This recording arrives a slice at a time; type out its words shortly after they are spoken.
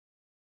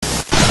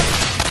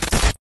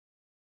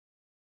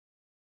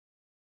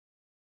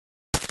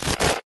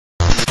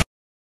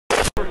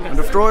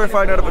Destroyer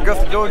fighting out of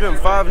Augusta, Georgia. I'm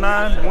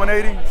 5'9",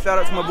 180. Shout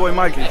out to my boy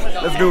Mikey.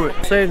 Let's do it.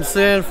 Satan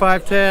Sin,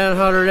 5'10",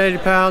 180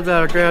 pounds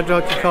out of Grand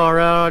Junction,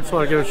 Colorado. I just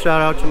want to give a shout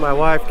out to my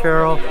wife,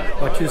 Carol,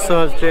 my 2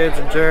 sons, James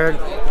and Jared.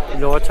 You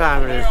know what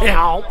time it is.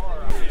 Yeah.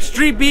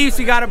 Street Beefs,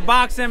 we got a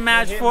boxing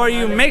match for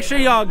you. Make sure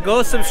y'all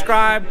go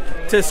subscribe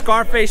to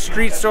Scarface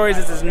Street Stories.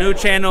 It's his new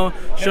channel.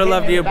 Show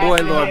love to your boy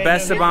Lord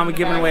Bestaban. We're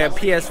giving away a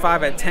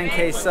PS5 at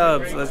 10K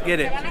subs. Let's get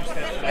it.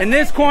 In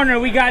this corner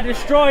we got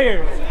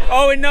Destroyer,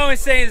 0-0 in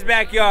Satan's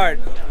backyard.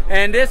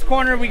 And this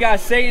corner we got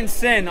Satan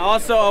Sin,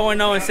 also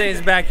 0-0 in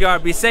Satan's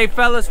backyard. Be safe,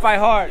 fellas. Fight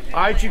hard. All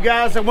right, you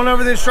guys. I went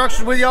over the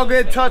instructions with y'all. Go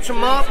ahead and touch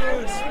them up.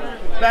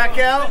 Back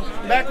out.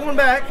 Back one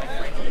back.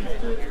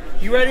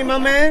 You ready, my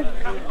man?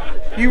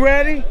 You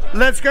ready?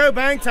 Let's go,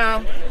 bang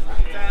time.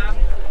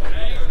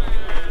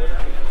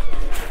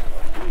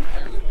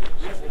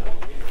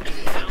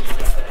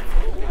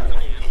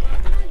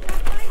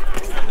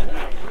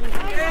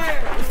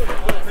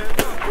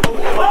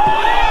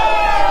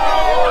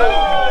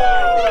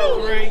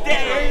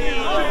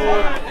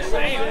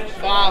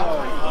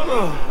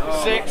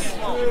 Six,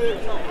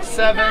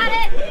 7,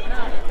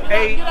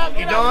 8,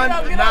 you done?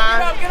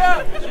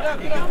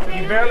 9.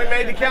 You barely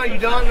made the count. You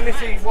done? Let me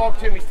see. Walk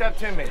to me. Step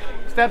to me.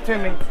 Step to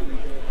me.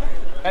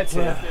 That's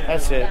it.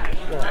 That's it.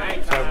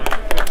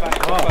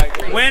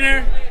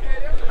 Winner.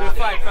 Good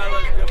fight,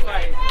 fellas. Good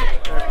fight.